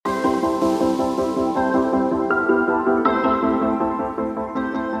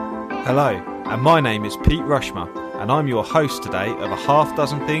Hello, and my name is Pete Rushmer, and I'm your host today of a Half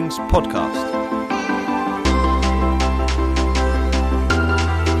Dozen Things podcast.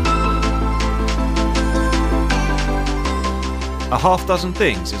 A Half Dozen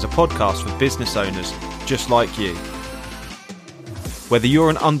Things is a podcast for business owners just like you. Whether you're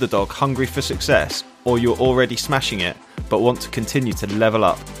an underdog hungry for success, or you're already smashing it but want to continue to level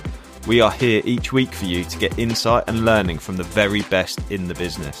up, we are here each week for you to get insight and learning from the very best in the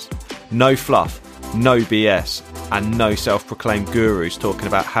business. No fluff, no BS, and no self-proclaimed gurus talking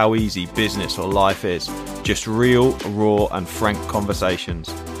about how easy business or life is. Just real, raw and frank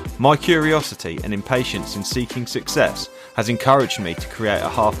conversations. My curiosity and impatience in seeking success has encouraged me to create a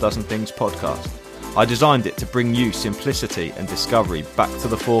Half Dozen Things podcast. I designed it to bring you simplicity and discovery back to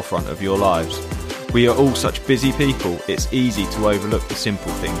the forefront of your lives. We are all such busy people, it's easy to overlook the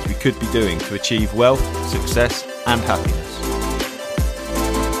simple things we could be doing to achieve wealth, success and happiness.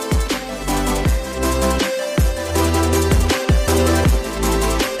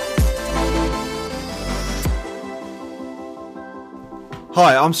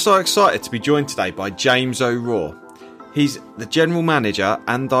 Hi, I'm so excited to be joined today by James O'Rourke. He's the General Manager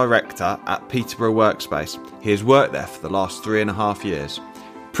and Director at Peterborough Workspace. He has worked there for the last 3.5 years.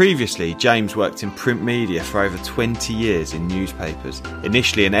 Previously, James worked in print media for over 20 years in newspapers,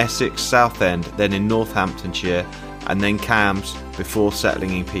 initially in Essex-Southend, then in Northamptonshire, and then Cambs, before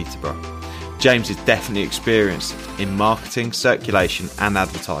settling in Peterborough. James is definitely experienced in marketing, circulation and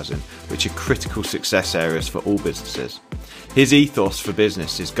advertising, which are critical success areas for all businesses. His ethos for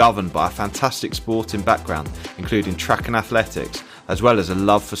business is governed by a fantastic sporting background, including track and athletics, as well as a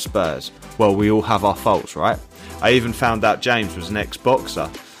love for Spurs. Well, we all have our faults, right? I even found out James was an ex-boxer.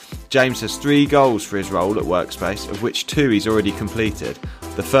 James has 3 goals for his role at Workspace, of which 2 he's already completed.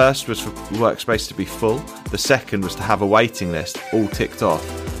 The first was for Workspace to be full, the second was to have a waiting list, all ticked off,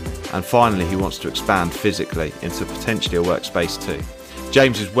 and finally he wants to expand physically into potentially a Workspace too.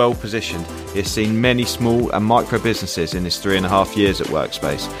 James is well positioned. He has seen many small and micro businesses in his 3.5 years at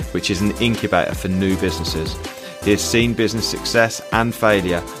Workspace, which is an incubator for new businesses. He has seen business success and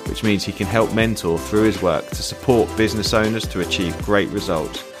failure, which means he can help mentor through his work to support business owners to achieve great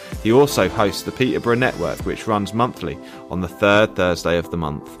results. He also hosts the Peterborough Network, which runs monthly on the 3rd Thursday of the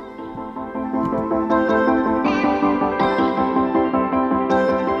month.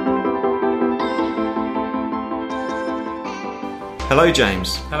 Hello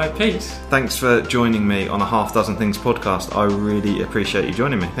James. Hello Pete. Thanks for joining me on a Half Dozen Things podcast. I really appreciate you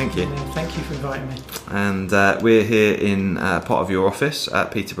joining me. Thank you. Yeah, thank you for inviting me. And we're here in part of your office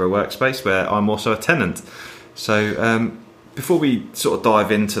at Peterborough Workspace, where I'm also a tenant. So before we sort of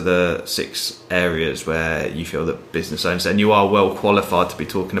dive into the 6 areas where you feel that business owners, and you are well qualified to be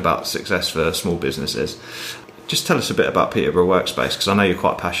talking about success for small businesses, just tell us a bit about Peterborough Workspace, because I know you're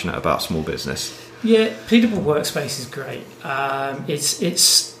quite passionate about small business. Yeah, Peterborough Workspace is great.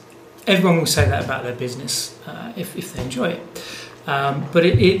 It's everyone will say that about their business if they enjoy it. But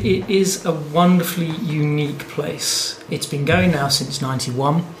it is a wonderfully unique place. It's been going now since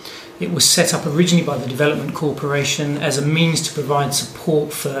 '91. It was set up originally by the Development Corporation as a means to provide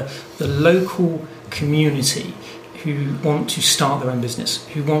support for the local community who want to start their own business,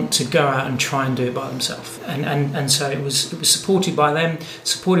 who want to go out and try and do it by themselves. And so it was supported by them,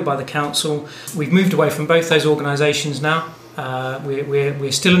 supported by the council. We've moved away from both those organisations now.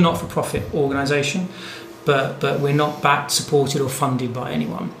 We're still a not-for-profit organisation, but we're not backed, supported or funded by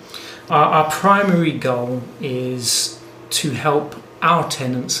anyone. Our primary goal is to help our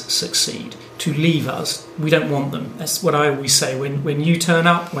tenants succeed, to leave us. We don't want them. That's what I always say. When you turn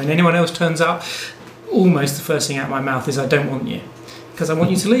up, when anyone else turns up, almost the first thing out of my mouth is I don't want you, because I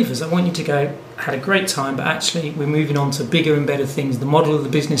want you to leave us. I want you to go, had a great time, but actually we're moving on to bigger and better things. The model of the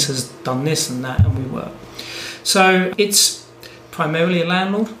business has done this and that, and we work. So it's primarily a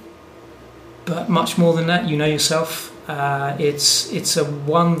landlord, but much more than that. You know yourself. It's a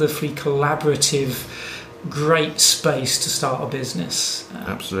wonderfully collaborative, great space to start a business.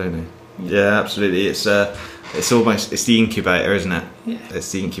 Absolutely. Yeah, absolutely. It's the incubator, isn't it? Yeah.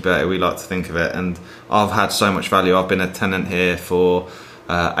 It's the incubator, we like to think of it, and I've had so much value. I've been a tenant here for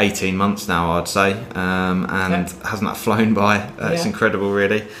 18 months now, I'd say, hasn't that flown by? It's incredible,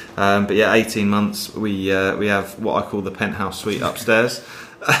 really. But yeah, 18 months. We have what I call the penthouse suite upstairs.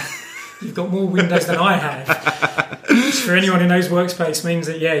 You've got more windows than I have. Which for anyone who knows Workspace means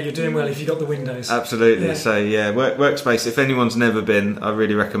that, you're doing well if you've got the windows. Absolutely. Yeah. So, Workspace, if anyone's never been, I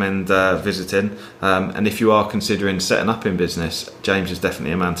really recommend visiting. And if you are considering setting up in business, James is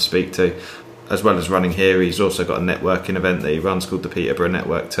definitely a man to speak to. As well as running here, he's also got a networking event that he runs called the Peterborough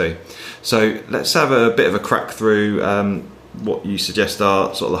Network too. So let's have a bit of a crack through what you suggest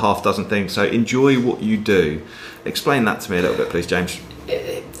are sort of the half dozen things. So enjoy what you do. Explain that to me a little bit, please, James.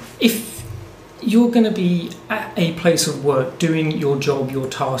 If you're going to be at a place of work doing your job, your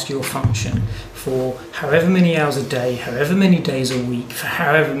task, your function for however many hours a day, however many days a week, for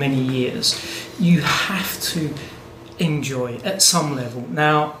however many years, you have to enjoy at some level.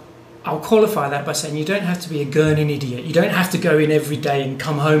 Now, I'll qualify that by saying you don't have to be a gurning idiot. You don't have to go in every day and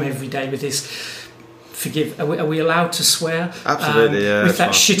come home every day with this... Are we allowed to swear? Absolutely, yeah. With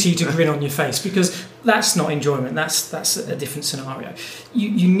that shit-eater grin on your face, because that's not enjoyment. That's a different scenario.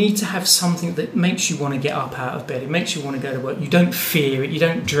 You need to have something that makes you want to get up out of bed. It makes you want to go to work. You don't fear it. You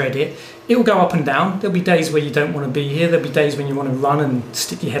don't dread it. It will go up and down. There'll be days where you don't want to be here. There'll be days when you want to run and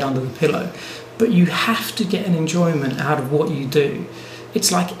stick your head under the pillow. But you have to get an enjoyment out of what you do.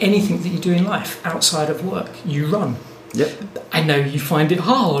 It's like anything that you do in life outside of work. You run. Yep. I know you find it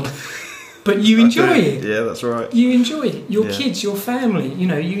hard. But you enjoy it. Yeah, that's right. You enjoy it. Your kids, your family, you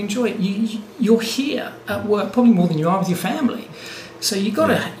enjoy it. You're here at work probably more than you are with your family. So you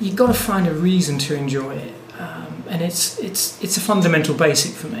gotta find a reason to enjoy it, and it's a fundamental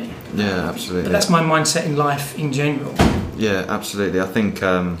basic for me. Yeah, absolutely. But that's my mindset in life in general. Yeah, absolutely. I think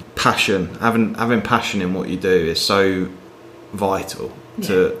passion, having passion in what you do, is so vital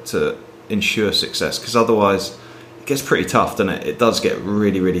to ensure success. Because otherwise, it gets pretty tough, doesn't it? It does get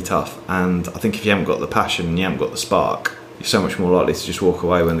really, really tough. And I think if you haven't got the passion and you haven't got the spark, you're so much more likely to just walk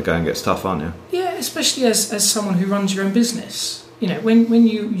away when the going gets tough, aren't you? Yeah, especially as someone who runs your own business. When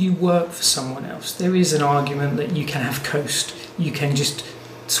you work for someone else, there is an argument that you can have coast, you can just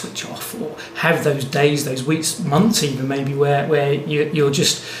switch off, or have those days, those weeks, months even maybe, where you'll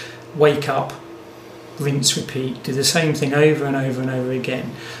just wake up, rinse, repeat, do the same thing over and over and over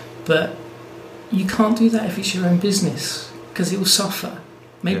again. But you can't do that if it's your own business, because it will suffer.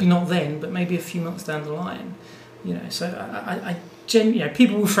 Maybe not then, but maybe a few months down the line. So I genuinely,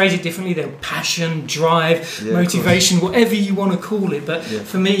 people will phrase it differently. They'll passion, drive, motivation, whatever you want to call it. But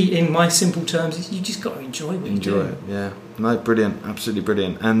for me, in my simple terms, you just got to enjoy what you do. Enjoy it, yeah. No, brilliant, absolutely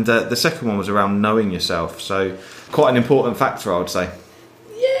brilliant. And the second one was around knowing yourself. So quite an important factor, I would say.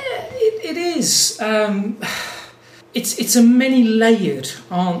 Yeah, it is. It's a many-layered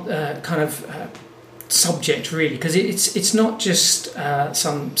subject, really, because it's not just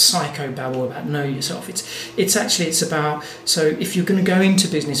some psychobabble about know yourself. It's about, so if you're going to go into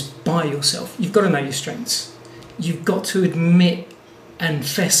business by yourself, you've got to know your strengths. You've got to admit and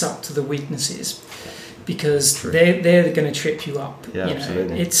fess up to the weaknesses, because they're going to trip you up. Yeah,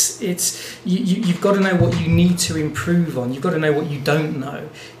 absolutely. You've got to know what you need to improve on. You've got to know what you don't know.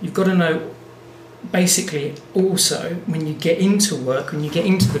 You've got to know, basically, also when you get into work, when you get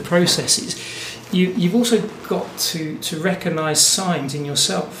into the processes, you've also got to recognise signs in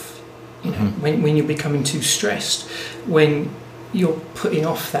yourself. When you're becoming too stressed, when you're putting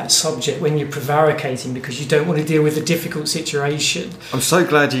off that subject, when you're prevaricating because you don't want to deal with a difficult situation. I'm so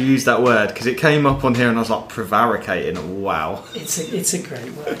glad you used that word, because it came up on here and I was like, prevaricating. Wow, it's a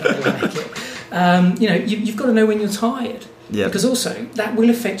great word. I like it. You've got to know when you're tired. Yeah. Because also that will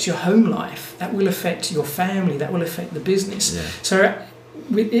affect your home life, that will affect your family, that will affect the business. Yeah. So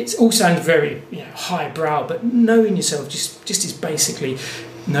it all sounds very highbrow, but knowing yourself just is basically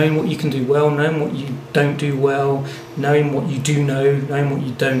knowing what you can do well, knowing what you don't do well, knowing what you do know, knowing what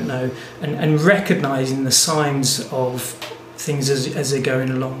you don't know, and recognising the signs of things as they're going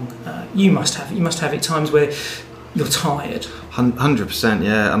along. You must have it times where you're tired. 100%,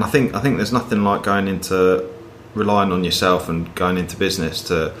 yeah. And I think there's nothing like going into relying on yourself and going into business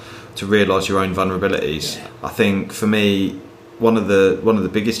to realise your own vulnerabilities. Yeah. I think for me, one of the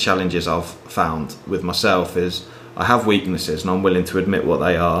biggest challenges I've found with myself is I have weaknesses and I'm willing to admit what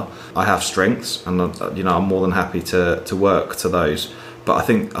they are. I have strengths, and I'm more than happy to work to those. But I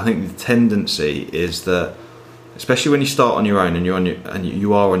think the tendency is that, especially when you start on your own and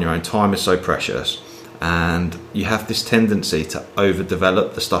you are on your own, time is so precious, and you have this tendency to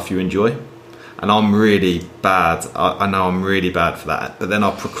overdevelop the stuff you enjoy. And I'm really bad. I know I'm really bad for that. But then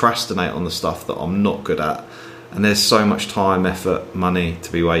I'll procrastinate on the stuff that I'm not good at. And there's so much time, effort, money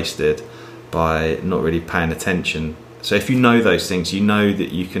to be wasted by not really paying attention. So if you know those things, you know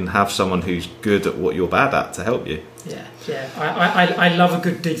that you can have someone who's good at what you're bad at to help you. Yeah. I love a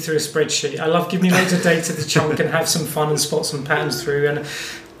good dig through a spreadsheet. I love giving me loads of data to chunk and have some fun and spot some patterns through, and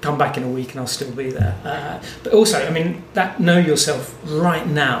come back in a week and I'll still be there. But also, that know yourself right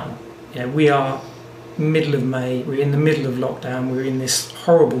now. We are middle of May, we're in the middle of lockdown, we're in this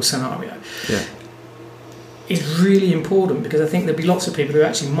horrible scenario. Yeah. It's really important, because I think there'll be lots of people who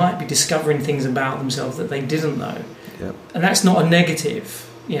actually might be discovering things about themselves that they didn't know. Yep. And that's not a negative.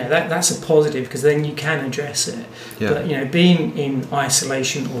 that's a positive, because then you can address it. But being in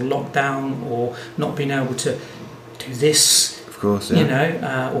isolation or lockdown or not being able to do this, of course, or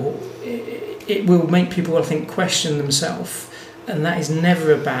it will make people, I think, question themselves, and that is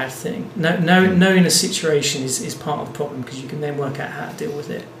never a bad thing. Knowing a situation is part of the problem, because you can then work out how to deal with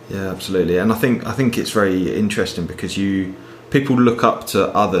it. Yeah, absolutely. And I think it's very interesting, because people look up to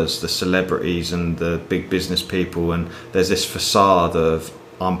others, the celebrities and the big business people, and there's this facade of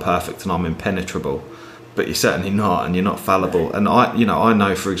I'm perfect and I'm impenetrable, but you're certainly not, and you're not fallible. And I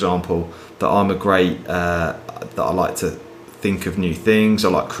know, for example, that I'm a great that I like to think of new things. I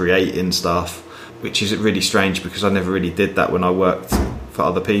like creating stuff, which is really strange, because I never really did that when I worked for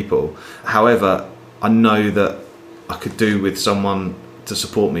other people. However, I know that I could do with someone to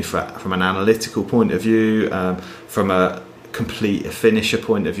support me from an analytical point of view, from a complete finisher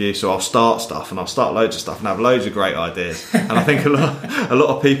point of view. So I'll start stuff, and I'll start loads of stuff and have loads of great ideas. And I think a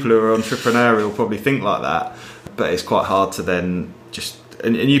lot of people who are entrepreneurial probably think like that, but it's quite hard to then just.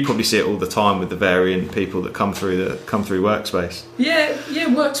 And you probably see it all the time with the variant people that come through Workspace.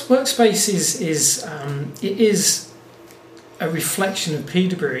 Workspace is a reflection of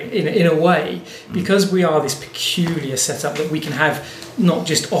Peterborough in a way, because we are this peculiar setup that we can have not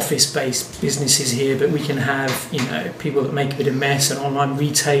just office-based businesses here, but we can have people that make a bit of mess, and online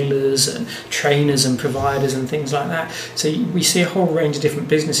retailers and trainers and providers and things like that. So we see a whole range of different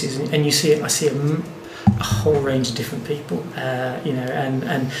businesses, and I see a whole range of different people,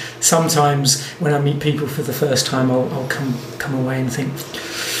 and sometimes when I meet people for the first time, I'll come away and think,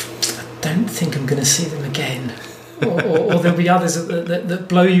 I don't think I'm going to see them again, or there'll be others that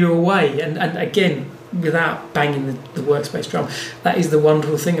blow you away, and again, without banging the Workspace drum, that is the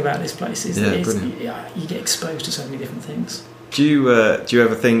wonderful thing about this place, is that you get exposed to so many different things. Do you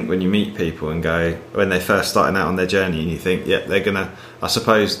ever think, when you meet people and go, when they're first starting out on their journey, and you think, they're gonna, I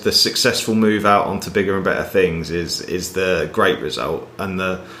suppose the successful move out onto bigger and better things is the great result, and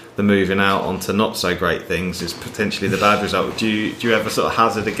the moving out onto not so great things is potentially the bad result? Do you ever sort of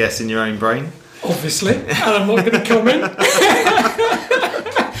hazard a guess in your own brain? Obviously, and I'm not going to comment.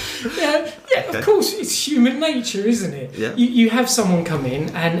 Okay. Of course, it's human nature, isn't it? Yeah. You have someone come in,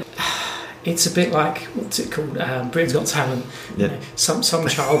 and it's a bit like, what's it called? Britain's Got Talent. Yeah. Some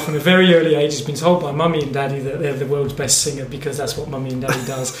child from a very early age has been told by mummy and daddy that they're the world's best singer, because that's what mummy and daddy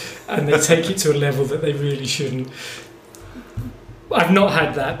does, and they take it to a level that they really shouldn't. I've not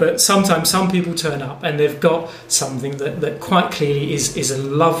had that, but sometimes some people turn up and they've got something that quite clearly is a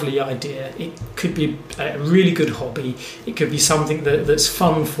lovely idea. It could be a really good hobby. It could be something that's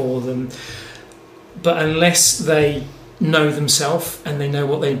fun for them. But unless they know themselves, and they know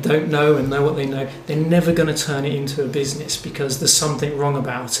what they don't know and know what they know, they're never going to turn it into a business, because there's something wrong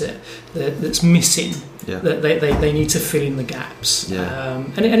about it that's missing. Yeah. That they need to fill in the gaps. Yeah.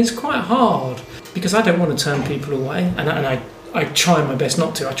 And it's quite hard, because I don't want to turn people away, and I try my best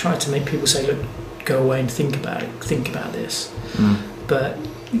not to. I try to make people say, look, go away and think about it, think about this. But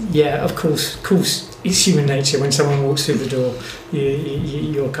yeah, of course it's human nature. When someone walks through the door,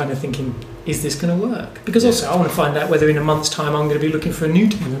 you're kind of thinking, is this going to work? Because also I want to find out whether in a month's time I'm going to be looking for a new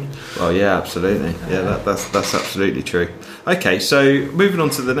tenant. Well, yeah, absolutely. That's absolutely true. Okay, so moving on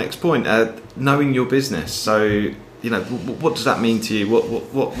to the next point, knowing your business. So, what does that mean to you?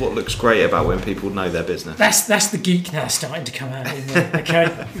 What looks great about when people know their business? That's the geek now starting to come out in there,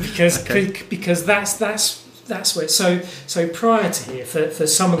 okay? Because that's where. So prior to here, for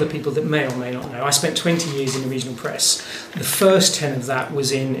some of the people that may or may not know, I spent 20 years in the regional press. The first 10 of that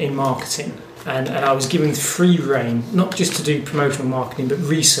was in marketing, and I was given free rein, not just to do promotional marketing, but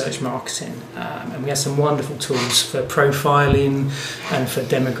research marketing. And we had some wonderful tools for profiling and for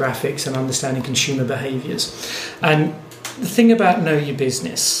demographics and understanding consumer behaviours. And the thing about know your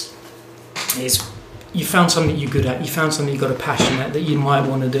business is, you found something you're good at, you found something you've got a passion at that you might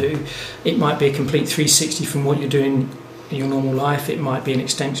want to do. It might be a complete 360 from what you're doing in your normal life, it might be an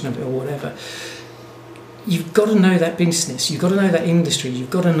extension of it or whatever. You've got to know that business, you've got to know that industry,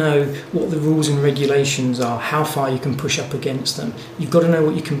 you've got to know what the rules and regulations are, how far you can push up against them. You've got to know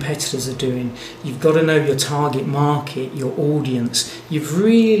what your competitors are doing. You've got to know your target market, your audience. You've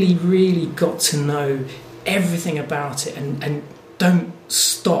really, really got to know everything about it, and don't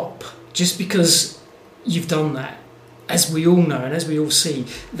stop just because you've done that. As we all know and as we all see,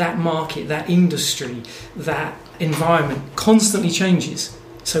 that market, that industry, that environment constantly changes.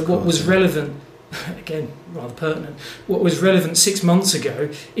 So what was relevant, again, rather pertinent, what was relevant 6 months ago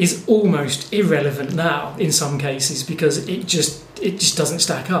is almost irrelevant now in some cases, because it just doesn't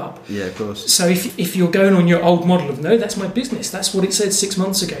stack up. Yeah, of course. So if you're going on your old model of, no, that's my business, that's what it said 6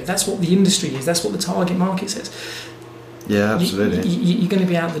 months ago, that's what the industry is, that's what the target market says, Yeah, absolutely. You're going to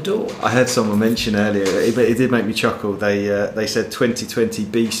be out the door. I heard someone mention earlier, but it did make me chuckle. They said 2020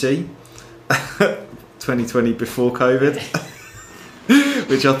 BC, 2020 before COVID,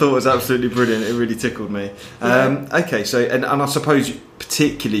 which I thought was absolutely brilliant. It really tickled me. Okay, so and I suppose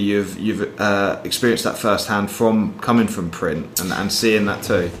particularly you've experienced that firsthand from coming from print and seeing that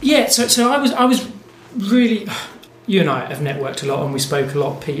too. Yeah, so I was really. You and I have networked a lot, and we spoke a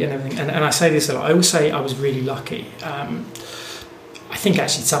lot, Pete, and everything. And I say this a lot. I always say I was really lucky. I think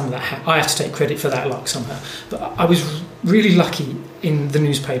actually some of that I have to take credit for that luck somehow. But I was really lucky in the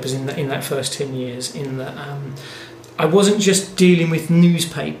newspapers in that first 10 years. In that I wasn't just dealing with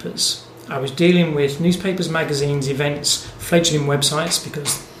newspapers. I was dealing with newspapers, magazines, events, fledgling websites,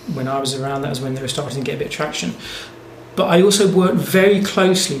 because when I was around, that was when they were starting to get a bit of traction. But I also worked very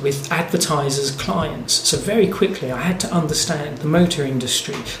closely with advertisers' clients. So very quickly I had to understand the motor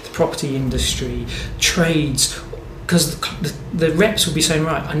industry, the property industry, trades, because the reps would be saying,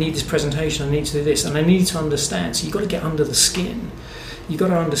 right, I need this presentation, I need to do this, and I need to understand. So you've got to get under the skin. You've got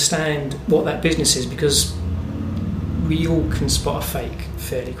to understand what that business is, because we all can spot a fake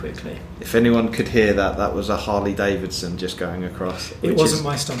fairly quickly. If anyone could hear that, that was a Harley Davidson just going across. It wasn't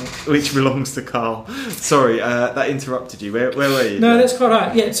my stomach. Which belongs to Carl. Sorry, that interrupted you. Where were you? No, that's quite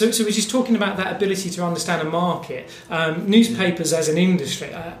right. Yeah, so we're just talking about that ability to understand a market. Newspapers as an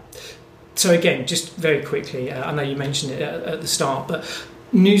industry. So again, just very quickly, I know you mentioned it at the start, but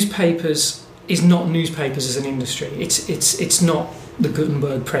newspapers is not newspapers as an industry. It's not the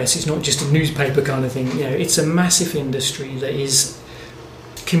Gutenberg press. It's not just a newspaper kind of thing. You know, it's a massive industry that is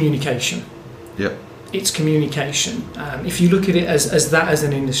communication. Yep. It's communication. If you look at it as that as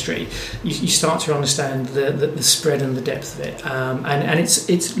an industry, you start to understand the spread and the depth of it. And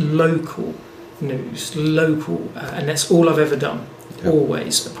it's local news, local, and that's all I've ever done. Yep.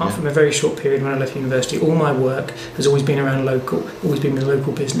 Always, apart from a very short period when I left university, all my work has always been around local, always been with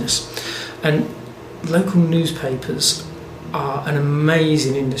local business. And local newspapers are an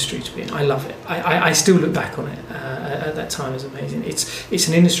amazing industry to be in. I love it. I still look back on it at that time as amazing. It's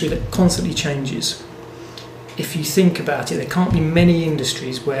an industry that constantly changes. If you think about it, there can't be many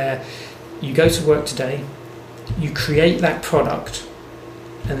industries where you go to work today, you create that product,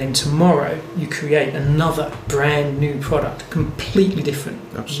 and then tomorrow you create another brand new product, completely different.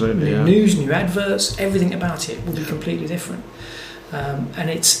 Absolutely. New news, new adverts, everything about it will be completely different. And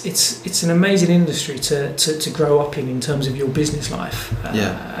it's an amazing industry to grow up in terms of your business life.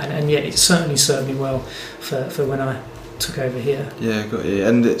 And yet it certainly served me well for when I took over here. Yeah, got you.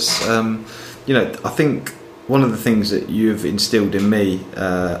 And it's I think one of the things that you've instilled in me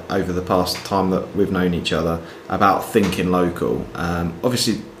over the past time that we've known each other about thinking local.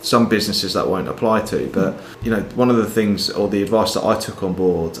 Obviously, some businesses that won't apply to, but one of the things or the advice that I took on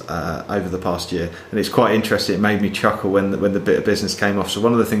board over the past year, and it's quite interesting. It made me chuckle when the bit of business came off. So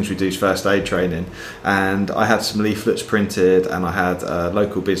one of the things we do is first aid training, and I had some leaflets printed, and I had a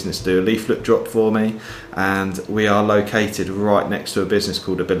local business do a leaflet drop for me, and we are located right next to a business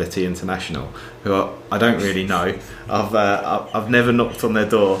called Ability International, who I don't really know. I've never knocked on their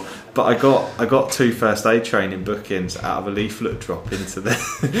door. But I got 2 first aid training bookings out of a leaflet drop into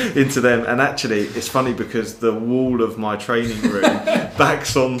them, and actually it's funny because the wall of my training room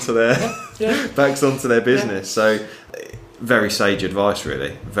backs onto their business. So very sage advice,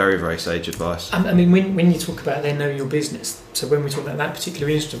 really, very very sage advice. I mean, when you talk about they know your business, so when we talk about that particular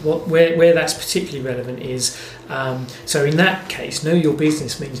instance, where that's particularly relevant is so in that case, know your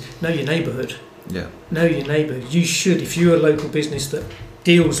business means know your neighbourhood. Yeah. Know your neighbourhood. You should, if you're a local business that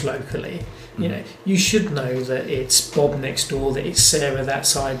deals locally, you should know that it's Bob next door, that it's Sarah that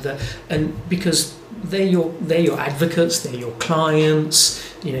side, and because they're your advocates, they're your clients.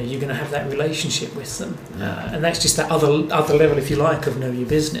 You're going to have that relationship with them, and that's just that other level, if you like, of know your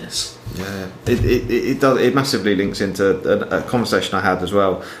business. Yeah, it does. It massively links into a conversation I had as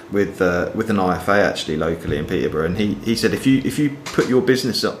well with an IFA actually locally in Peterborough, and he said if you put your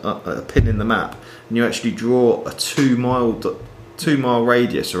business a pin in the map and you actually draw a 2 mile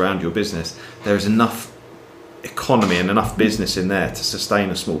radius around your business, there is enough economy and enough business in there to sustain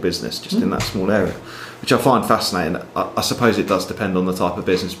a small business just in that small area, which I find fascinating. I suppose it does depend on the type of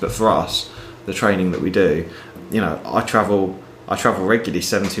business, but for us, the training that we do, I travel regularly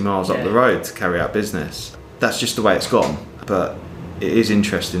 70 miles up the road to carry out business. That's just the way it's gone. But it is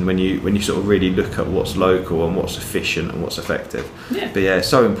interesting when you sort of really look at what's local and what's efficient and what's effective. But it's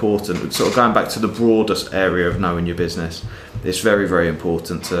so important. Sort of going back to the broadest area of knowing your business, it's very, very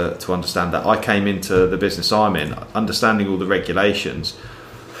important to understand that. I came into the business I'm in understanding all the regulations,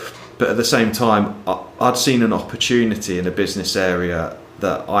 but at the same time, I'd seen an opportunity in a business area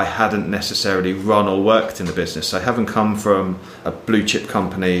that I hadn't necessarily run or worked in the business. So having come from a blue chip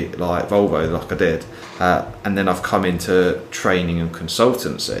company like Volvo, like I did, and then I've come into training and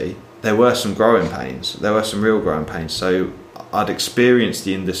consultancy, there were some growing pains. There were some real growing pains. So I'd experienced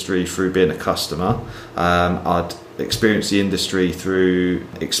the industry through being a customer. I'd experienced the industry through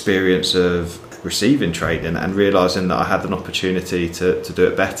experience of receiving training and realising that I had an opportunity to do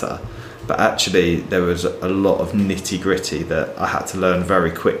it better. But actually there was a lot of nitty gritty that I had to learn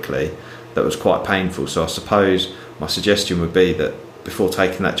very quickly that was quite painful. So I suppose my suggestion would be that before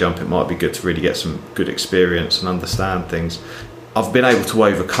taking that jump, it might be good to really get some good experience and understand things. I've been able to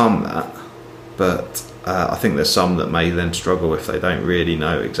overcome that, but I think there's some that may then struggle if they don't really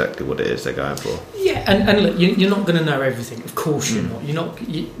know exactly what it is they're going for. Yeah, and look, you're not going to know everything. Of course you're not. You're not.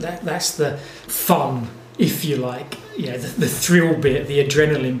 That's the fun, if you like. The thrill bit, the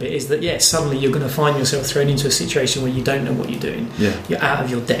adrenaline bit is that, suddenly you're going to find yourself thrown into a situation where you don't know what you're doing. Yeah. You're out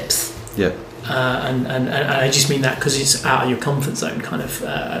of your depth. Yeah. And I just mean that because it's out of your comfort zone kind of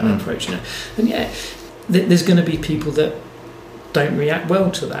approach. And there's going to be people that don't react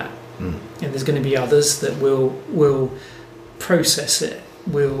well to that. And there's going to be others that will process it,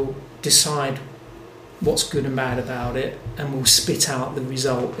 will decide what's good and bad about it, and will spit out the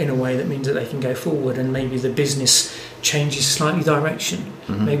result in a way that means that they can go forward, and maybe the business changes slightly direction.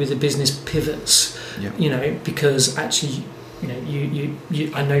 Maybe the business pivots, because actually,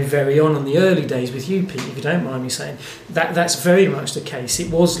 I know very on the early days with you, Pete, if you don't mind me saying, that's very much the case.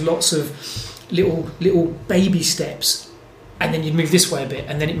 It was lots of little baby steps, and then you'd move this way a bit,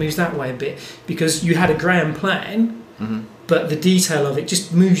 and then it moves that way a bit, because you had a grand plan, but the detail of it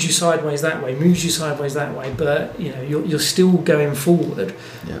just moves you sideways that way, but you're still going forward.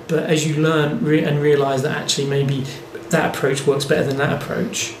 Yeah. But as you learn and realise that actually maybe that approach works better than that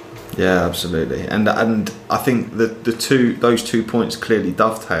approach. Yeah, absolutely. And I think those 2 points clearly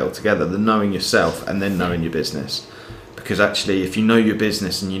dovetail together, the knowing yourself and then knowing your business. Because actually, if you know your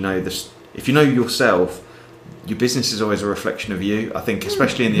business and if you know yourself, your business is always a reflection of you. I think,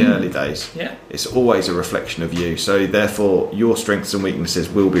 especially in the early days, it's always a reflection of you. So therefore, your strengths and weaknesses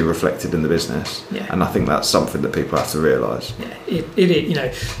will be reflected in the business. Yeah. And I think that's something that people have to realise. Yeah,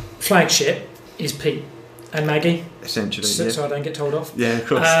 it flagship is Pete and Maggie. Essentially, so I don't get told off. Yeah, of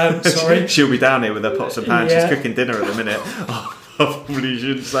course. Sorry. She'll be down here with her pots and pans. She's cooking dinner at the minute. I probably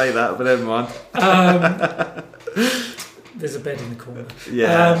shouldn't say that, but never mind. There's a bed in the corner.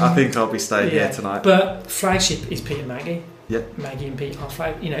 Yeah, I think I'll be staying here tonight. But flagship is Pete and Maggie. Yeah. Maggie and Pete are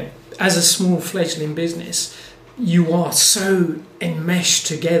as a small fledgling business, you are so enmeshed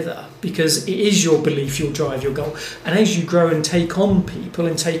together because it is your belief, your drive, your goal. And as you grow and take on people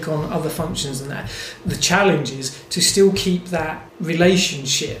and take on other functions and that, the challenge is to still keep that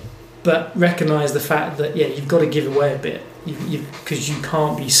relationship, but recognise the fact that, you've got to give away a bit. Because you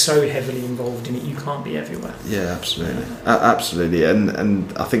can't be so heavily involved in it, you can't be everywhere. Yeah, absolutely, absolutely,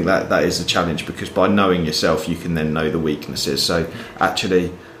 and I think that is a challenge, because by knowing yourself, you can then know the weaknesses. So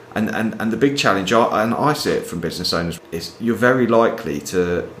actually, and the big challenge, and I see it from business owners, is you're very likely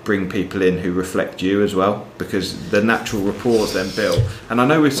to bring people in who reflect you as well, because the natural rapport is then built. And I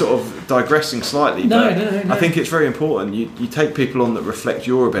know we're sort of digressing slightly, but I think it's very important. You take people on that reflect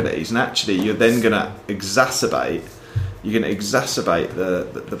your abilities, and actually, you're then going to exacerbate. You're going to exacerbate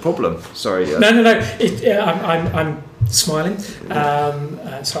the problem. Sorry. Yes. No. I'm smiling. Sorry,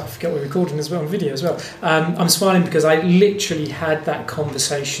 I forget we're recording as well on video as well. I'm smiling because I literally had that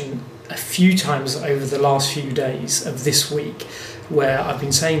conversation a few times over the last few days of this week, where I've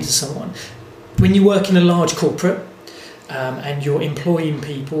been saying to someone, when you work in a large corporate, and you're employing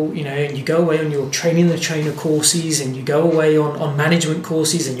people, and you go away on your training the trainer courses, and you go away on management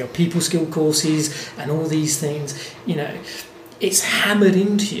courses and your people skill courses and all these things, it's hammered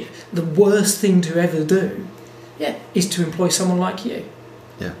into you. The worst thing to ever do, is to employ someone like you.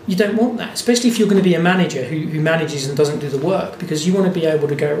 Yeah. You don't want that, especially if you're going to be a manager who manages and doesn't do the work, because you want to be able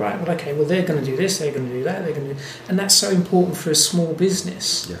to go, right, well, okay, well, they're going to do this, they're going to do that, and that's so important for a small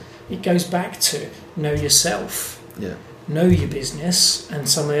business. Yeah. It goes back to know yourself. Yeah. Know your business and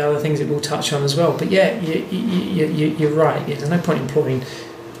some of the other things that we'll touch on as well. But you're right. There's no point employing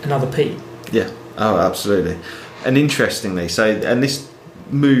another Pete. Yeah. Oh, absolutely. And interestingly, and this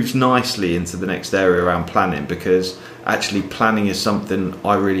moves nicely into the next area around planning, because actually planning is something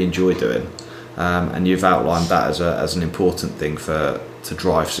I really enjoy doing, and you've outlined that as an important thing to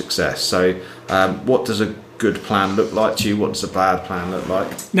drive success. So, what does a good plan look like to you? What does a bad plan look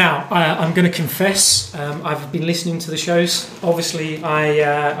like? Now, I'm going to confess, I've been listening to the shows. Obviously,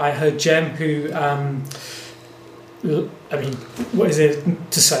 I heard Jem, who I mean, what is there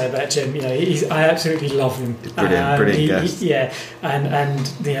to say about Jem? You know, I absolutely love him. Brilliant guest.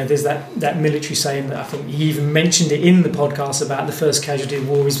 And you know, there's that military saying that I think he even mentioned it in the podcast about the first casualty of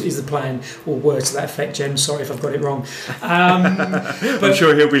war is the plan, or words to that effect. Jem, sorry if I've got it wrong. But I'm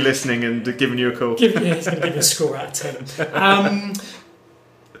sure he'll be listening and giving you a call. He's going to give you a score out of 10.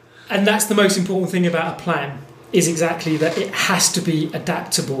 And that's the most important thing about a plan, is exactly that it has to be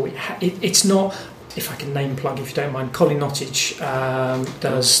adaptable. It's not. If I can name plug, if you don't mind, Colin Nottage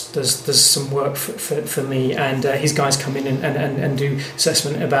does some work for me, and his guys come in and do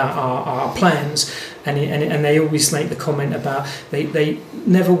assessment about our plans, and they always make the comment about they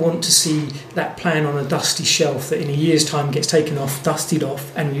never want to see that plan on a dusty shelf that in a year's time gets taken off, dusted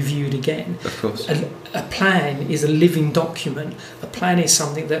off, and reviewed again. Of course, a plan is a living document. A plan is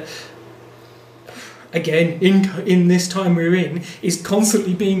something that, again, in this time we're in, is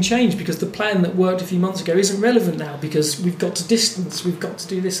constantly being changed, because the plan that worked a few months ago isn't relevant now, because we've got to distance, we've got to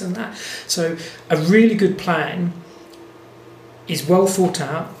do this and that. So a really good plan is well thought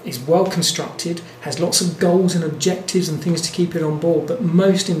out, is well constructed, has lots of goals and objectives and things to keep it on board, but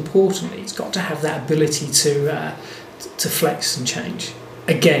most importantly, it's got to have that ability to flex and change.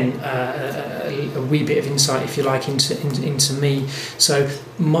 Again, a wee bit of insight, if you like, into me. So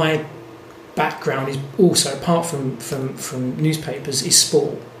my background is also, apart from newspapers, is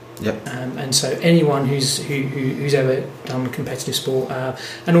sport. Yep. And so anyone who's ever done competitive sport,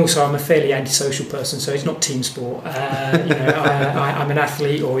 and also I'm a fairly antisocial person, so it's not team sport. I'm an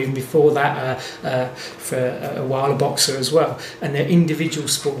athlete, or even before that, for a while a boxer as well. And they're individual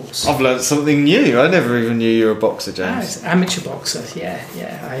sports. I've learned something new. I never even knew you were a boxer, James. Amateur boxer. Yeah.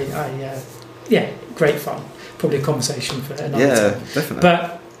 Great fun. Probably a conversation for another time. Yeah, definitely.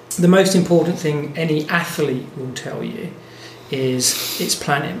 But the most important thing any athlete will tell you is it's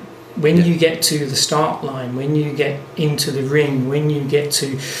planning. When you get to the start line, when you get into the ring, when you get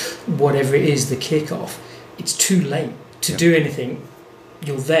to whatever it is, the kickoff, it's too late to do anything.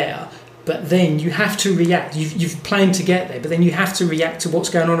 You're there, but then you have to react. You've planned to get there, but then you have to react to what's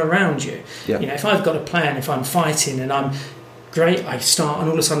going on around you. Yeah. You know, if I've got a plan, if I'm fighting and I'm great, I start, and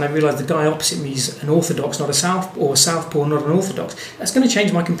all of a sudden I realise the guy opposite me is an orthodox, not a southpaw, not an orthodox. That's going to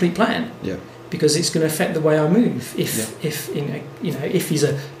change my complete plan. Yeah. Because it's going to affect the way I move. If he's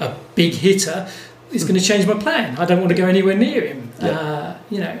a big hitter, it's going to change my plan. I don't want to go anywhere near him. Yeah.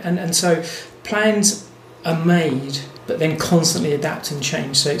 And so plans are made, but then constantly adapt and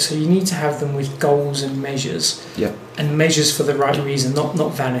change. So you need to have them with goals and measures. Yeah. And measures for the right reason,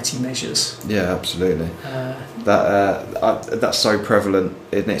 not vanity measures. Yeah, absolutely. That's so prevalent,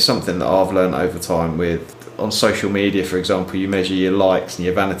 and it's something that I've learned over time with. On social media, for example, you measure your likes and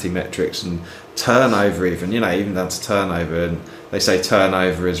your vanity metrics and turnover, even down to turnover, and they say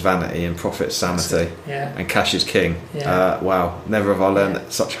turnover is vanity and profit's sanity, and cash is king. Wow, never have I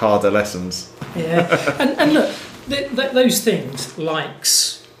learned such harder lessons. And look, those things,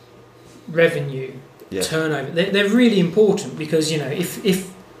 likes, revenue, turnover, they're really important, because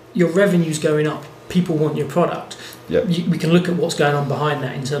if your revenue's going up, people want your product. Yep. We can look at what's going on behind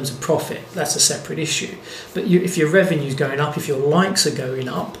that in terms of profit. That's a separate issue. But if your revenue's going up, if your likes are going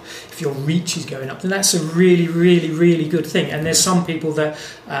up, if your reach is going up, then that's a really, really, really good thing. And there's some people that,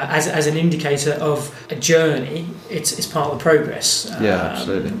 as an indicator of a journey, it's part of the progress.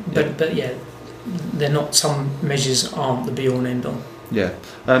 Absolutely. But they're not. Some measures aren't the be all and end all. Yeah.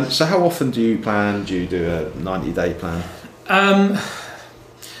 So how often do you plan? Do you do a 90-day plan?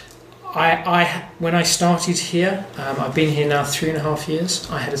 When I started here, I've been here now 3.5 years.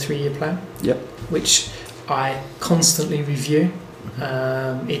 I had a 3-year plan, which I constantly review.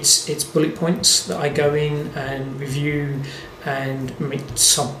 It's bullet points that I go in and review and make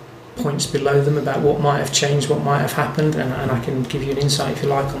sub points below them about what might have changed, what might have happened, and I can give you an insight, if you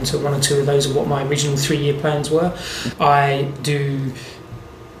like, onto one or two of those of what my original 3-year plans were. I do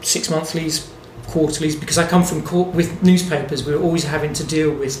 6 monthlies, quarterlies, because I come from with newspapers. We're always having to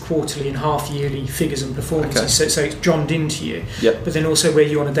deal with quarterly and half-yearly figures and performances, so it's drummed into you. But then also, where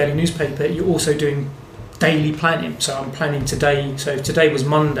you're on a daily newspaper, you're also doing daily planning. So I'm planning today. So if today was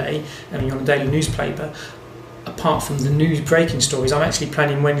Monday and you're on a daily newspaper, apart from the news breaking stories, I'm actually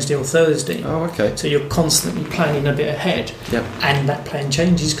planning Wednesday or Thursday. Oh, okay. So you're constantly planning a bit ahead. And that plan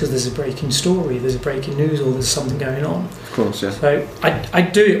changes because there's a breaking story, there's a breaking news, or there's something going on. Of course, yeah. So I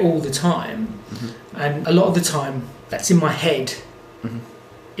do it all the time. And a lot of the time, that's in my head.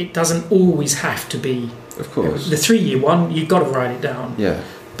 It doesn't always have to be. Of course. The 3-year one, you've got to write it down. Yeah.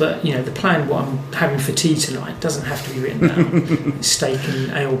 But, the plan, what I'm having for tea tonight, doesn't have to be written down. Steak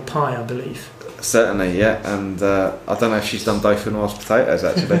and ale pie, I believe. Certainly, yeah, and I don't know if she's done Dauphinoise potatoes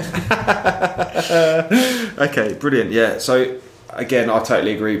actually. Okay, brilliant. Yeah, so again, I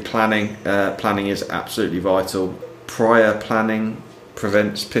totally agree. Planning is absolutely vital. Prior planning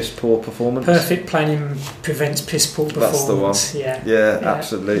prevents piss poor performance. Perfect planning prevents piss poor performance. That's the one. Yeah,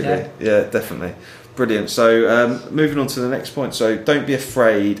 absolutely. Yeah, definitely. Brilliant. So moving on to the next point. So don't be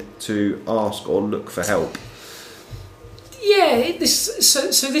afraid to ask or look for help. Yeah, this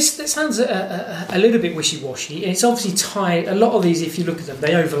sounds a little bit wishy-washy. It's obviously tied. A lot of these, if you look at them,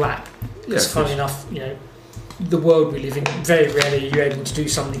 they overlap. Because funny enough, the world we live in, very rarely are you able to do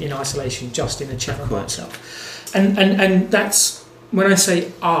something in isolation, just in a channel by itself. And that's, when I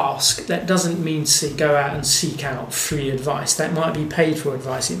say ask, that doesn't mean to go out and seek out free advice. That might be paid for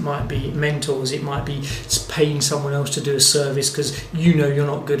advice. It might be mentors. It might be paying someone else to do a service because you're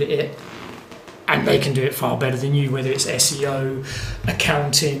not good at it. And they can do it far better than you, whether it's SEO,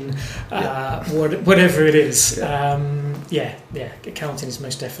 accounting, whatever it is. Accounting is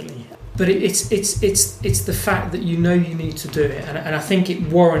most definitely. But it's the fact that you need to do it, and I think it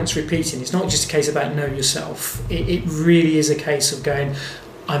warrants repeating. It's not just a case about know yourself. It really is a case of going,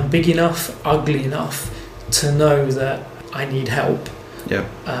 I'm big enough, ugly enough to know that I need help. Yeah.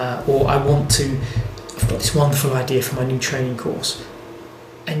 Or I've got this wonderful idea for my new training course.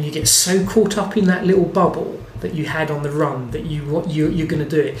 And you get so caught up in that little bubble that you had on the run that you're going to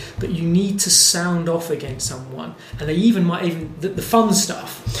do it, but you need to sound off against someone. And they the fun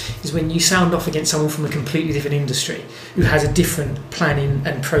stuff is when you sound off against someone from a completely different industry who has a different planning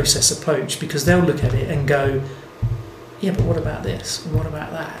and process approach, because they'll look at it and go, yeah, but what about this and what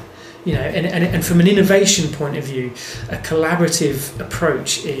about that? And from an innovation point of view, a collaborative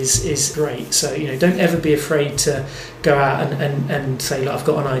approach is great. So, don't ever be afraid to go out and say, look, I've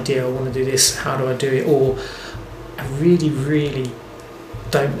got an idea, I want to do this, how do I do it? Or I really, really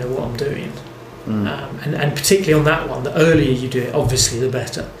don't know what I'm doing. And particularly on that one, the earlier you do it, obviously, the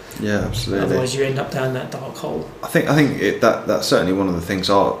better. Yeah, absolutely. Otherwise, you end up down that dark hole. I think that's certainly one of the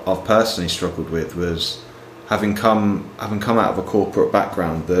things I've personally struggled with was having come out of a corporate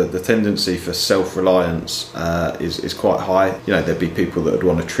background. The tendency for self-reliance is quite high. There'd be people that would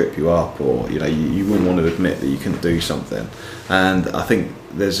want to trip you up, or you wouldn't want to admit that you can do something. And I think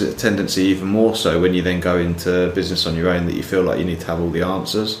there's a tendency even more so when you then go into business on your own that you feel like you need to have all the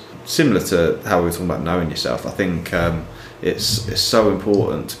answers. Similar to how we were talking about knowing yourself, I think it's so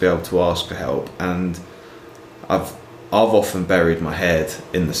important to be able to ask for help. And I've often buried my head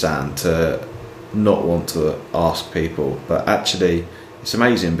in the sand to not want to ask people, but actually it's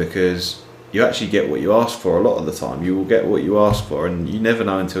amazing because you actually get what you ask for. A lot of the time you will get what you ask for, and you never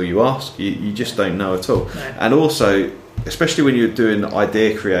know until you ask. You just don't know at all. No. And also, especially when you're doing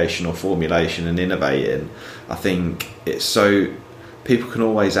idea creation or formulation and innovating, I think it's so people can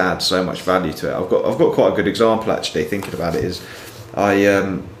always add so much value to it. I've got quite a good example actually. Thinking about it is,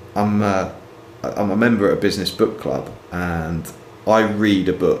 I'm a member at a business book club, and I read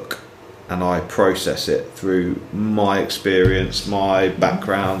a book and I process it through my experience, my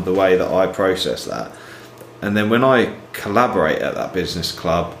background, the way that I process that. And then when I collaborate at that business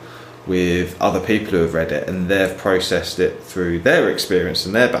club with other people who have read it and they've processed it through their experience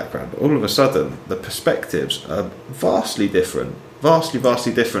and their background, all of a sudden the perspectives are vastly different,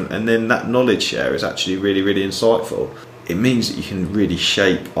 and then that knowledge share is actually really, really insightful. It means that you can really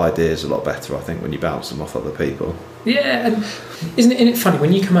shape ideas a lot better, I think, when you bounce them off other people. Yeah, and isn't it funny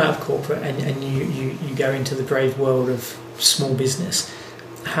when you come out of corporate and you go into the brave world of small business,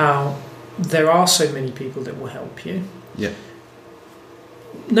 how there are so many people that will help you. Yeah.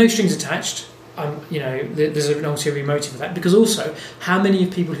 No strings attached. There's an ulterior motive for that, because also how many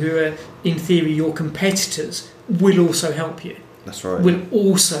of people who are in theory your competitors will also help you. That's right. Will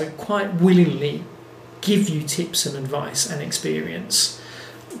also quite willingly give you tips and advice and experience.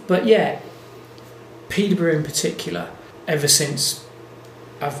 But yeah, Peterborough in particular, ever since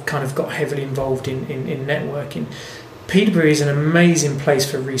I've kind of got heavily involved in networking, Peterborough is an amazing place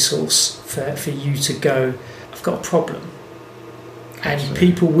for resource for you to go, I've got a problem. And Absolutely.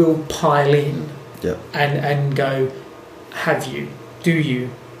 People will pile in. Yep. and go, have you? Do you?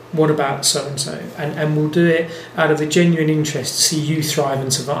 What about so-and-so? And we'll do it out of a genuine interest to see you thrive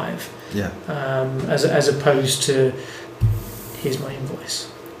and survive. Yeah. As opposed to, here's my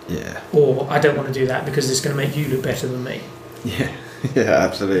invoice. Yeah. Or I don't want to do that because it's going to make you look better than me. Yeah. Yeah,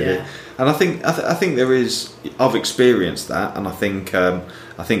 absolutely. Yeah. And I think there is. I've experienced that, and I think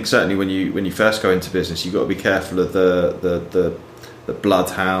certainly when you first go into business, you've got to be careful of the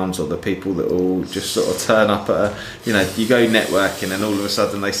bloodhounds or the people that will just sort of turn up at you go networking and all of a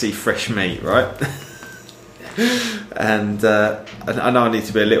sudden they see fresh meat, right? And I know I need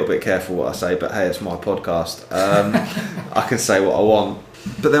to be a little bit careful what I say, but hey, it's my podcast. I can say what I want.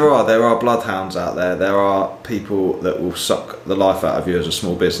 But there are bloodhounds out there. There are people that will suck the life out of you as a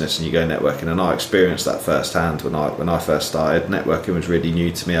small business, and you go networking. And I experienced that firsthand when I first started. Networking was really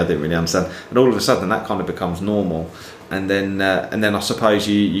new to me. I didn't really understand, and all of a sudden that kind of becomes normal. And then I suppose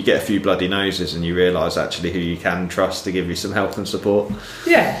you get a few bloody noses, and you realise actually who you can trust to give you some help and support.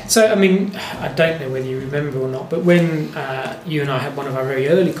 Yeah. So I mean, I don't know whether you remember or not, but when you and I had one of our very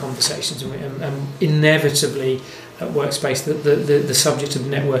early conversations, and inevitably at Workspace, the subject of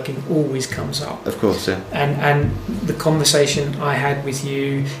networking always comes up. Of course, yeah. And the conversation I had with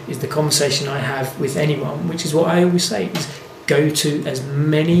you is the conversation I have with anyone, which is what I always say, is go to as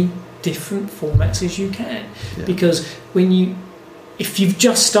many different formats as you can. Yeah. Because if you've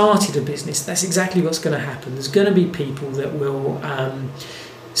just started a business, that's exactly what's going to happen. There's going to be people that will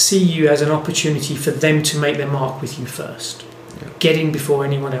see you as an opportunity for them to make their mark with you first. Yeah. Get in before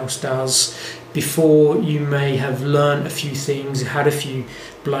anyone else does, before you may have learned a few things, had a few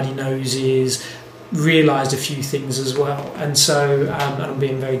bloody noses, realised a few things as well. And so I'm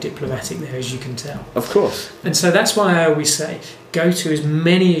being very diplomatic there, as you can tell. Of course. And so that's why I always say, go to as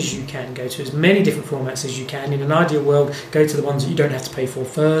many as you can, go to as many different formats as you can. In an ideal world, go to the ones that you don't have to pay for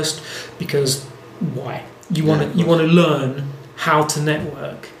first, because why? You want to learn how to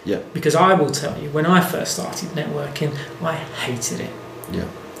network. Yeah. Because I will tell you, when I first started networking, I hated it. Yeah.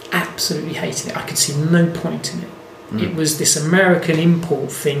 Absolutely hated it. I could see no point in it. It was this American import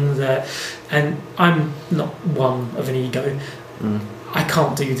thing that, and I'm not one of an ego. I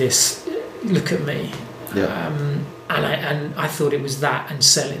can't do this. Look at me. Yeah. And I thought it was that and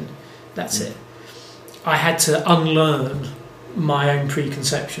selling. That's it. I had to unlearn my own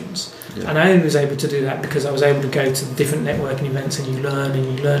preconceptions, and I only was able to do that because I was able to go to different networking events, and you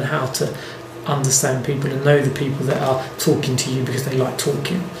learn how to understand people and know the people that are talking to you because they like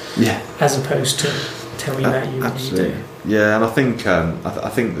talking, as opposed to tell me about you and what you do. Yeah, and I think I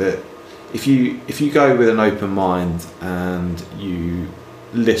think that if you go with an open mind and you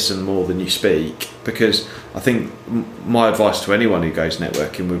listen more than you speak, because I think my advice to anyone who goes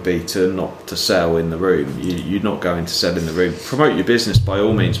networking would be not to sell in the room. You're not going to sell in the room. Promote your business by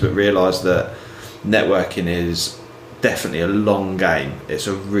all means, but realise that networking is definitely a long game. It's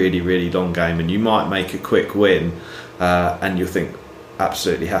a really, really long game, and you might make a quick win and you'll think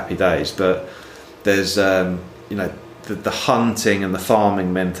absolutely happy days, but there's the hunting and the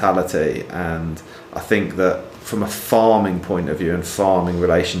farming mentality, and I think that from a farming point of view and farming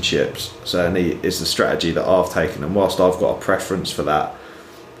relationships certainly is the strategy that I've taken, and whilst I've got a preference for that,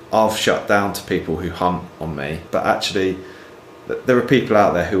 I've shut down to people who hunt on me. But actually there are people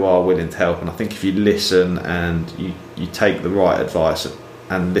out there who are willing to help, and I think if you listen and you take the right advice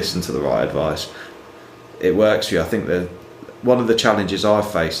and listen to the right advice, it works for you. I think that one of the challenges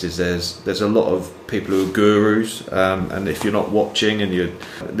I've faced is there's a lot of people who are gurus, and if you're not watching and you're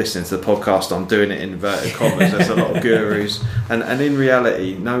listening to the podcast, I'm doing it in inverted commas, there's a lot of gurus, and in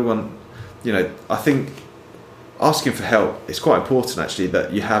reality no one, I think asking for help is quite important actually,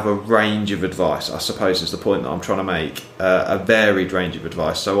 that you have a range of advice, I suppose is the point that I'm trying to make, a varied range of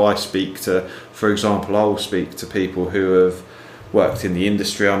advice. So I speak to, for example, I will speak to people who have worked in the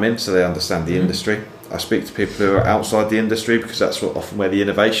industry I'm in, so they understand the industry. I speak to people who are outside the industry because that's often where the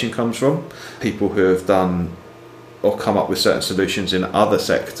innovation comes from. People who have done or come up with certain solutions in other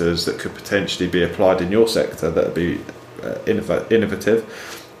sectors that could potentially be applied in your sector that would be innovative.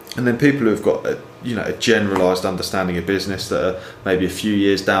 And then people who've got a generalised understanding of business that are maybe a few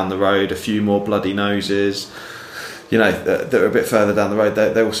years down the road, a few more bloody noses, that are a bit further down the road,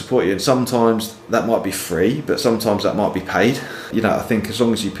 they will support you. And sometimes that might be free, but sometimes that might be paid. I think as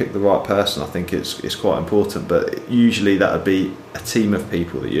long as you pick the right person, I think it's quite important. But usually that would be a team of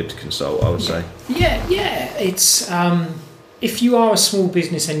people that you'd consult, I would say. Yeah. It's if you are a small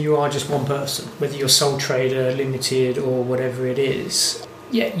business and you are just one person, whether you're sole trader, limited, or whatever it is,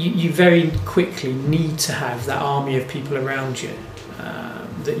 you very quickly need to have that army of people around you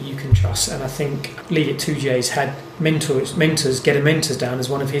that you can trust. And I think Lee at 2J's had mentors, get a mentors down as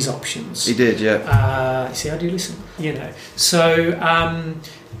one of his options. He did, yeah. See, I do listen, So,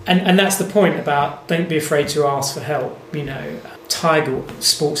 and that's the point about don't be afraid to ask for help. Tiger,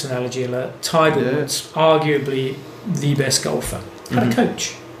 sports analogy alert, Tiger Woods, arguably the best golfer, had a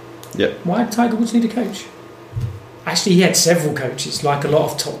coach. Yeah. Why did Tiger Woods need a coach? Actually, he had several coaches, like a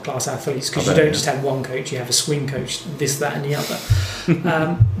lot of top-class athletes, because you don't just have one coach, you have a swing coach, this, that and the other.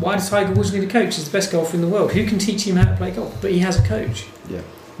 Why does Tiger Woods need a coach? He's the best golfer in the world. Who can teach him how to play golf? But he has a coach. Yeah.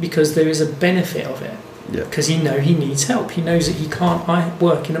 Because there is a benefit of it. Yeah. Because he needs help. He knows that he can't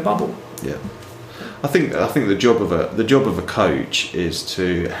work in a bubble. Yeah. I think the job of a coach is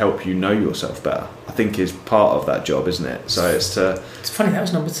to help you know yourself better. I think is part of that job, isn't it? So it's funny that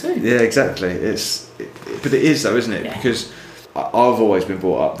was number 2. Yeah, exactly. But it is though, isn't it? Yeah. Because I've always been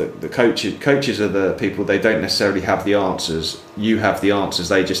brought up that the coaches are the people. They don't necessarily have the answers. You have the answers.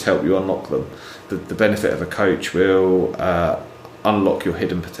 They just help you unlock them. The benefit of a coach will unlock your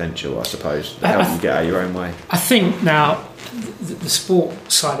hidden potential, I suppose, to help you get out of your own way. I think now the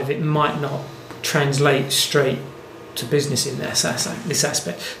sport side of it might not translate straight to business in this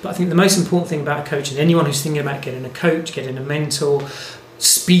aspect, but I think the most important thing about a coach, and anyone who's thinking about getting a coach, getting a mentor,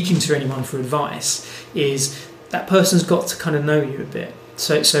 speaking to anyone for advice, is that person's got to kind of know you a bit.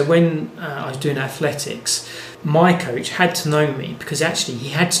 So when I was doing athletics, my coach had to know me, because actually he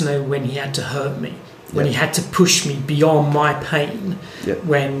had to know when he had to hurt me, when he had to push me beyond my pain,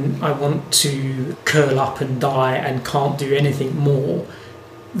 when I want to curl up and die and can't do anything more.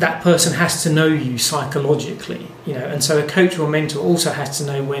 That person has to know you psychologically, and so a coach or mentor also has to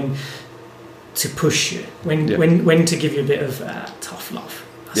know when to push you, when to give you a bit of tough love,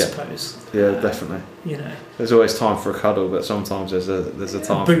 I suppose. Yeah, definitely. There's always time for a cuddle, but sometimes there's a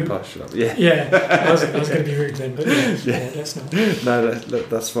time for push up. Yeah. I was going to be rude then, but that's not. No,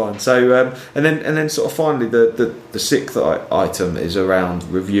 that's fine. So and then sort of finally the 6th item is around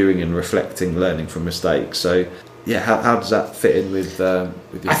reviewing and reflecting, learning from mistakes. So how does that fit in with your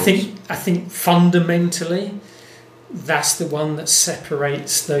I think fundamentally that's the one that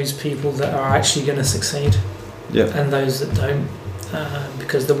separates those people that are actually going to succeed and those that don't.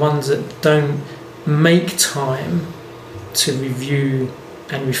 Because the ones that don't make time to review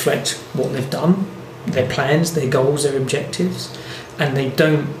and reflect what they've done, their plans, their goals, their objectives, and they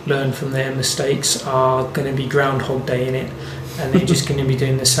don't learn from their mistakes, are going to be Groundhog Day in it, and they're just going to be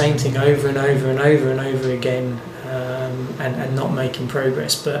doing the same thing over and over and over and over again, and not making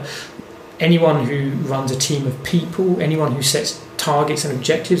progress. But anyone who runs a team of people, anyone who sets targets and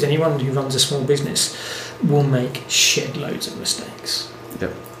objectives, anyone who runs a small business will make shed loads of mistakes.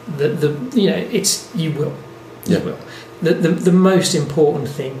 Yep. You will. The most important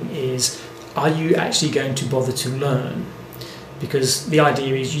thing is, are you actually going to bother to learn? Because the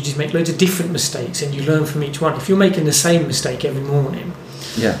idea is you just make loads of different mistakes and you learn from each one. If you're making the same mistake every morning,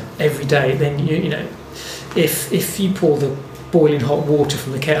 every day, then if you pour the boiling hot water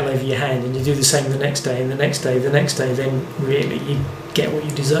from the kettle over your hand and you do the same the next day and the next day, then really you get what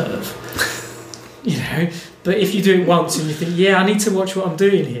you deserve. But if you do it once and you think, I need to watch what I'm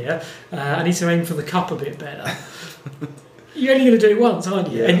doing here, I need to aim for the cup a bit better. You're only going to do it once,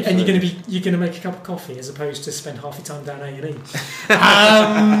 aren't you? And you're going to make a cup of coffee as opposed to spend half your time down A&E.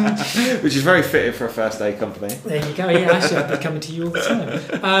 Which is very fitting for a first aid company. There you go. Yeah, actually, I'd be coming to you all the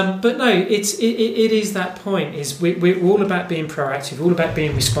time. But no, it is that point. Is we're all about being proactive, all about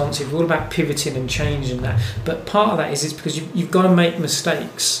being responsive, all about pivoting and changing that. But part of that is because you've got to make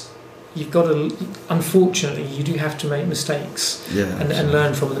mistakes. You've got to, unfortunately, you do have to make mistakes and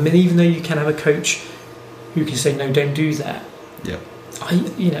learn from them. And even though you can have a coach who can say, no, don't do that. Yeah.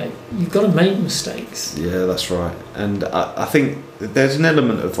 You've got to make mistakes. Yeah, that's right. And I think there's an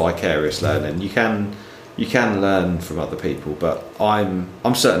element of vicarious learning. You can learn from other people, but I'm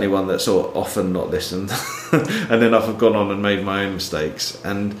certainly one that's sort of often not listened, and then I've gone on and made my own mistakes.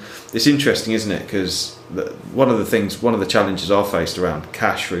 And it's interesting, isn't it? Because one of the challenges I faced around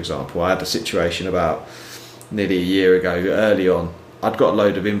cash, for example, I had a situation about nearly a year ago, early on. I'd got a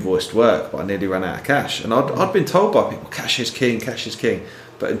load of invoiced work, but I nearly ran out of cash. And I'd been told by people, cash is king.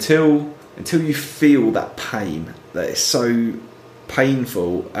 But until you feel that pain, that it's so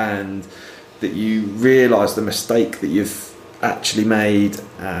painful, and that you realise the mistake that you've actually made,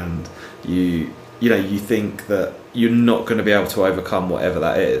 and you think that you're not going to be able to overcome whatever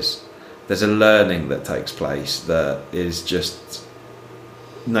that is. There's a learning that takes place that is just,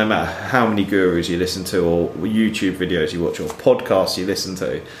 no matter how many gurus you listen to, or YouTube videos you watch, or podcasts you listen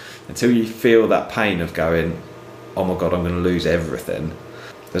to, until you feel that pain of going, oh my God, I'm going to lose everything,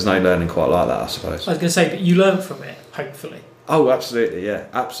 there's no learning quite like that, I suppose. I was going to say, but you learn from it, hopefully. Oh, absolutely, yeah,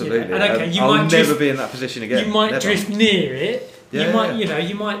 absolutely. And okay, I'll never be in that position again. You might never. drift near it. Yeah,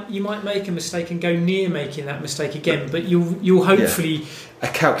 you might make a mistake and go near making that mistake again, but you'll hopefully a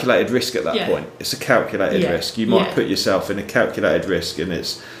calculated risk at that point. It's a calculated risk. You might put yourself in a calculated risk, and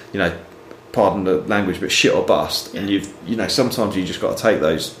it's pardon the language, but shit or bust. And sometimes you just got to take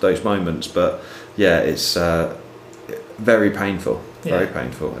those moments. But it's very painful. Very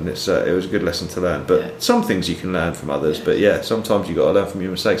painful, and it was a good lesson to learn. But some things you can learn from others, but sometimes you got to learn from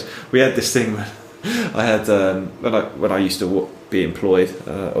your mistakes. We had this thing I had when I used to be employed.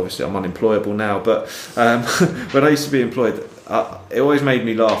 Obviously, I'm unemployable now, but when I used to be employed, it always made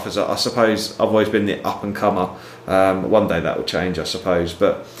me laugh. As I suppose I've always been the up and comer. One day that will change, I suppose.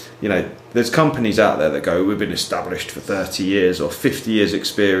 But there's companies out there that go, we've been established for 30 years or 50 years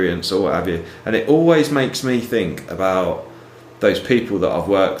experience or what have you, and it always makes me think about those people that I've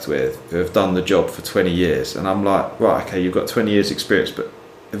worked with who have done the job for 20 years, and I'm like, right, okay, you've got 20 years experience, but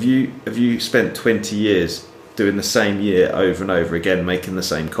have you spent 20 years doing the same year over and over again, making the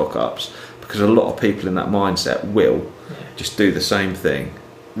same cock-ups? Because a lot of people in that mindset will just do the same thing,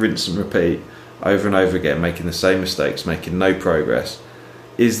 rinse and repeat over and over again, making the same mistakes, making no progress.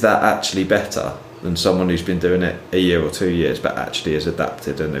 Is that actually better than someone who's been doing it a year or 2 years but actually has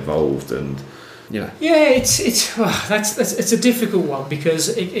adapted and evolved? And yeah, it's a difficult one, because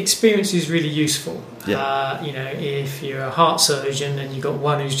experience is really useful. If you're a heart surgeon and you've got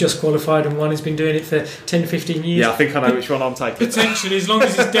one who's just qualified and one who's been doing it for 10, 15 years, I think I know which one I'm taking. Potentially, as long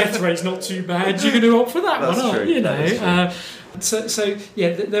as his death rate's not too bad, you're going to opt for that one, aren't you? There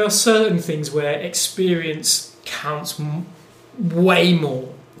are certain things where experience counts way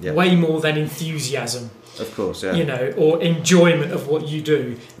more than enthusiasm. Of course, yeah. Or enjoyment of what you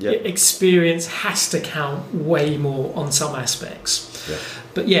do. Yeah. Experience has to count way more on some aspects. Yeah.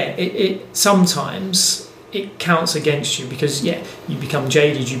 But it sometimes it counts against you, because you become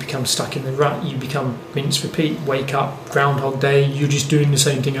jaded, you become stuck in the rut, you become rinse, repeat, wake up, Groundhog Day, you're just doing the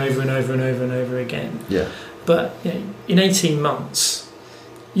same thing over and over and over and over again. Yeah. But in 18 months,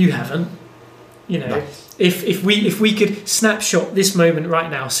 you haven't. No. If we could snapshot this moment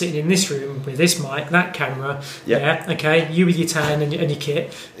right now, sitting in this room with this mic, that camera, you with your tan and your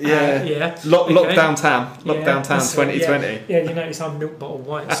kit, Lockdown tan 2020. You notice I'm milk bottle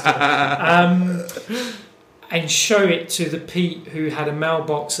white still. And show it to the Pete who had a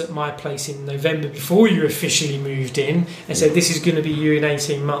mailbox at my place in November before you officially moved in, and said, "This is going to be you in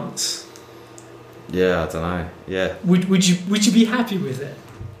 18 months." Yeah, I don't know. Yeah. Would you be happy with it?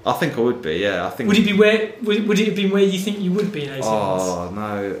 I think I would be. Yeah, I think. Would it have been where you think you would be in 18 months? Oh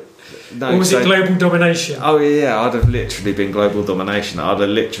no. Or was it global domination? Oh yeah, I'd have literally been global domination. I'd have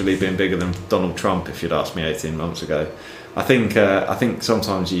literally been bigger than Donald Trump if you'd asked me 18 months ago. I think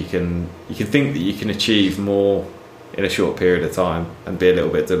sometimes you can think that you can achieve more in a short period of time and be a little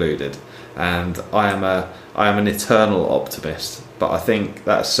bit deluded. And I am an eternal optimist, but I think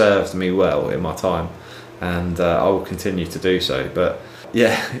that served me well in my time, and I will continue to do so. But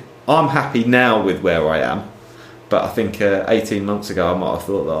yeah, I'm happy now with where I am, but I think 18 months ago I might have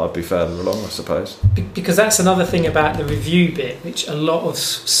thought that I'd be further along, I suppose. Because that's another thing about the review bit, which a lot of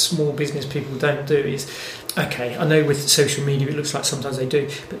small business people don't do, is, okay, I know with social media it looks like sometimes they do,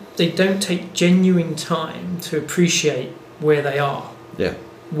 but they don't take genuine time to appreciate where they are. Yeah.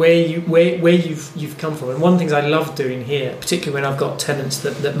 Where you've come from. And one of the things I love doing here, particularly when I've got tenants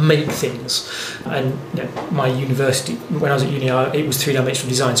that make things, and my university, when I was at uni, it was 3-dimensional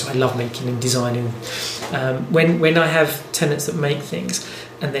design, so I love making and designing. When I have tenants that make things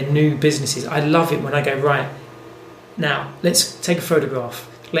and they're new businesses, I love it when I go, right, now let's take a photograph.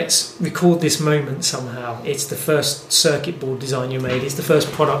 Let's record this moment somehow. It's the first circuit board design you made, it's the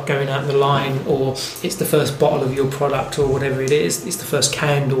first product going out the line, or it's the first bottle of your product, or whatever it is. It's the first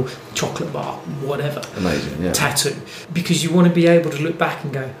candle, chocolate bar, whatever. Amazing, yeah. Tattoo. Because you want to be able to look back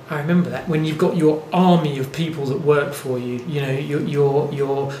and go, I remember that. When you've got your army of people that work for you,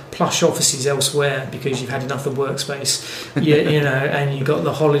 your plush offices elsewhere because you've had enough of workspace, and you've got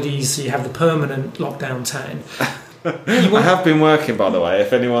the holidays, so you have the permanent lockdown tan. I have been working, by the way.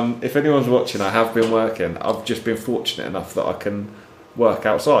 If anyone's watching, I have been working. I've just been fortunate enough that I can work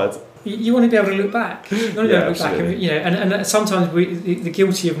outside. You want to be able to look back. You want to be able to look back, and sometimes we're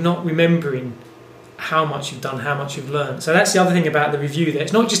guilty of not remembering how much you've done, how much you've learned. So that's the other thing about the review. There,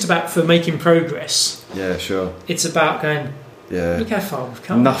 it's not just about for making progress. Yeah, sure. It's about going. Yeah. Look how far we've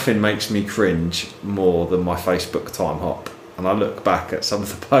come. Nothing makes me cringe more than my Facebook time hop, and I look back at some of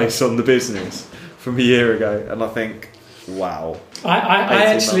the posts on the business from a year ago, and I think, wow. I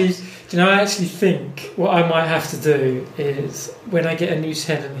actually think what I might have to do is, when I get a new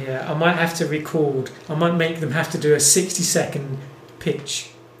tenant here, I might have to record. I might make them have to do a 60-second pitch.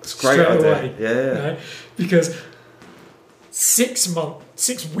 That's a great idea. Away, yeah. Because 6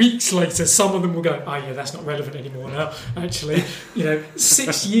 weeks later, some of them will go, oh yeah, that's not relevant anymore now. Actually,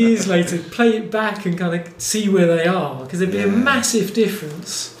 6 years later, play it back and kind of see where they are, because there'd be a massive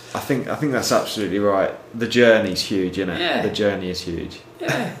difference. I think that's absolutely right. The journey's huge, isn't it? Yeah. The journey is huge.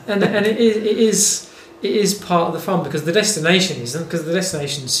 Yeah, and it is part of the fun, because the destination isn't, because the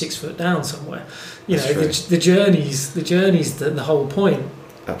destination's 6 foot down somewhere. The journey's the whole point.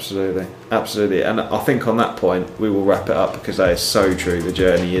 Absolutely. And I think on that point we will wrap it up, because that is so true. The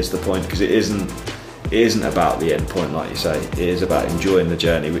journey is the point, because it isn't about the end point, like you say. It is about enjoying the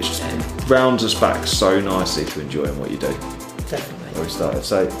journey, which rounds us back so nicely to enjoying what you do. Definitely. Where we started.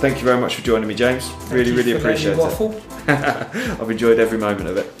 So thank you very much for joining me, James. Really appreciate it. I've enjoyed every moment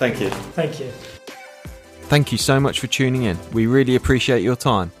of it. Thank you. Thank you. Thank you so much for tuning in. We really appreciate your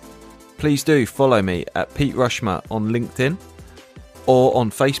time. Please do follow me at Pete Rushmer on LinkedIn, or on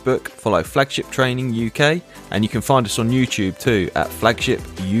Facebook, follow Flagship Training UK, and you can find us on YouTube too at Flagship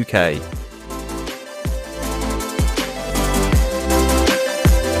UK.